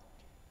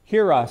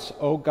 Hear us,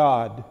 O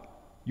God.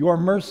 Your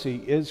mercy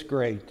is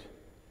great.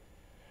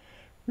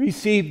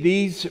 Receive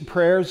these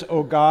prayers,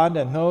 O God,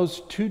 and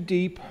those too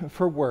deep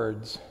for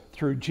words,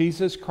 through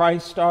Jesus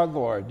Christ our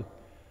Lord.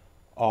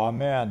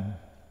 Amen.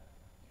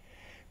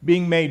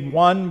 Being made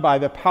one by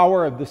the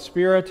power of the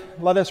Spirit,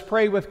 let us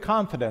pray with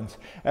confidence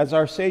as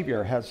our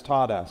Savior has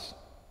taught us.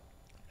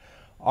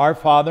 Our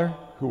Father,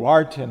 who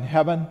art in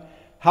heaven,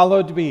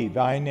 hallowed be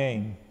thy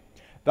name.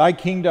 Thy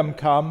kingdom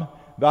come,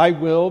 thy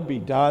will be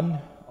done,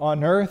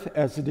 on earth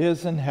as it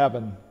is in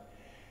heaven.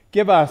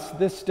 Give us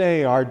this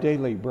day our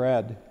daily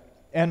bread,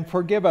 and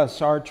forgive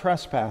us our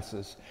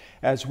trespasses,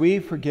 as we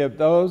forgive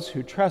those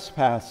who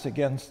trespass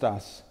against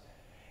us.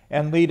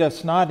 And lead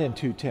us not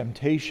into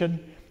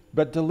temptation,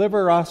 but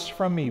deliver us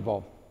from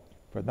evil.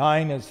 For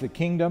thine is the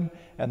kingdom,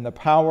 and the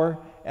power,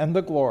 and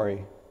the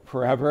glory,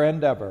 forever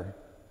and ever.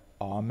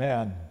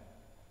 Amen.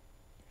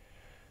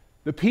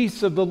 The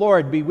peace of the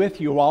Lord be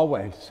with you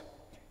always,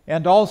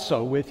 and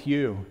also with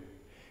you.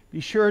 Be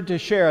sure to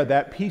share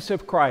that peace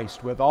of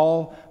Christ with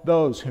all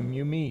those whom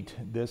you meet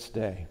this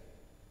day.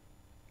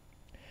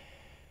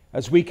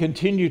 As we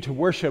continue to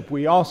worship,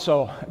 we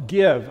also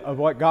give of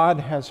what God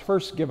has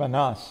first given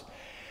us.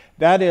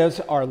 That is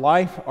our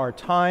life, our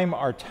time,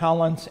 our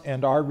talents,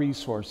 and our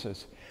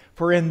resources.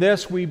 For in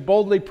this we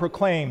boldly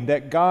proclaim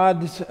that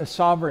God's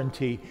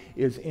sovereignty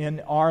is in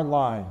our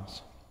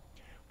lives.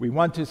 We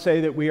want to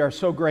say that we are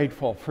so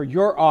grateful for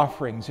your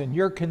offerings and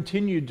your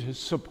continued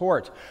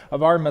support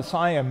of our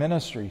Messiah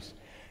ministries.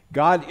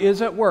 God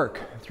is at work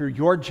through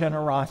your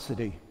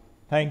generosity.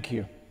 Thank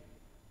you.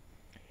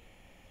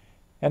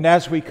 And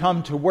as we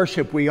come to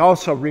worship, we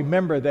also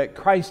remember that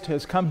Christ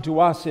has come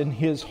to us in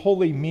his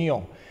holy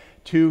meal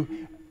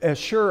to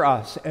assure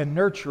us and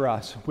nurture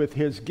us with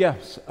his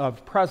gifts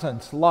of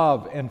presence,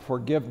 love, and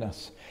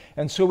forgiveness.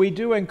 And so we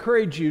do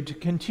encourage you to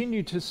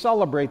continue to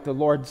celebrate the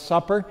Lord's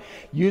Supper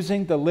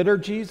using the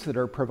liturgies that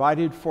are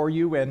provided for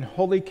you in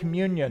Holy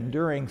Communion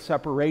during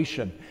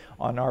separation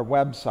on our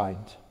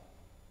website.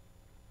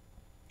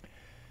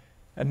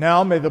 And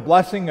now may the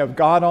blessing of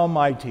God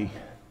Almighty,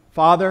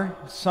 Father,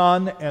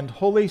 Son, and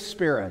Holy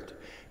Spirit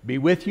be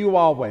with you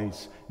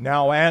always,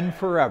 now and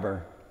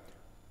forever.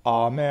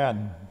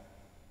 Amen.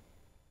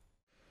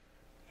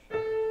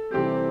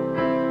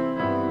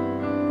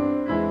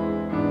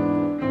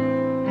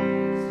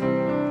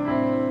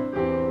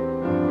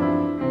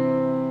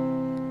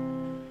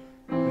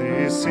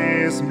 This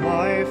is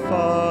my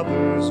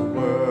Father's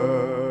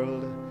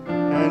world,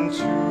 and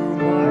to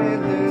my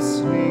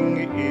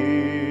listening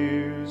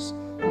ears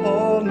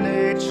all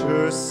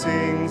nature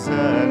sings,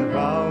 and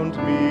round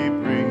me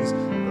brings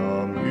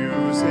the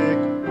music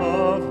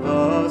of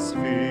the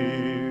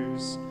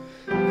spheres.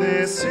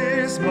 This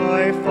is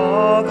my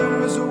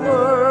Father's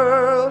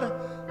world,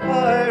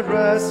 I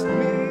rest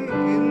me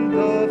in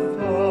the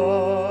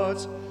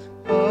thought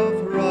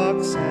of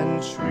rocks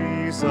and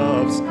trees,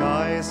 of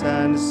skies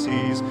and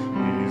seas,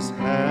 his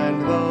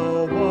hand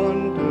the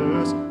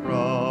wonders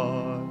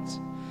wrought.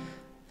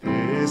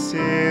 This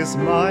is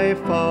my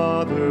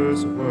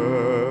Father's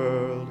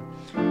world,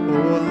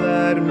 oh,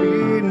 let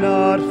me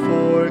not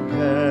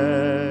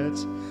forget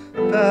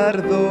that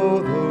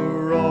though the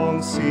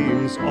wrong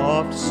seems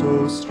oft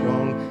so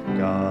strong,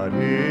 God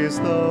is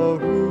the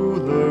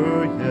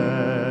ruler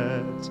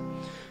yet.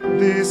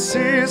 This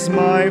is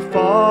my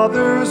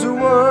Father's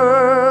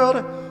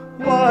world,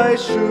 why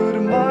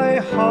should my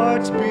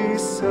heart be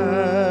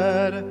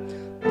sad?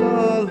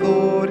 The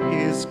Lord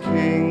is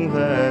King,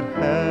 let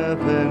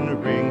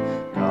heaven ring.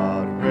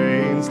 God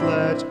reigns,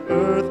 let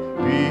earth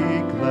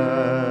be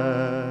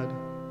glad.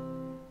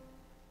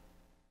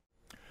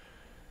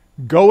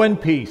 Go in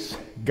peace.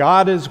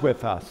 God is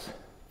with us.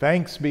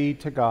 Thanks be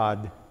to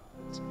God.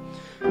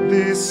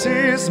 This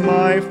is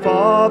my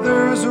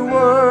Father's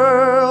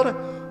world,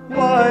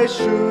 why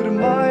should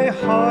my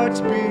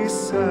heart be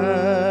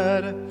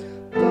sad?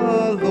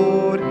 The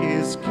Lord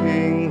is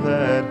King,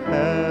 let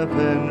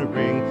heaven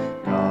ring.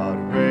 God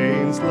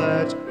reigns,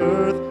 let earth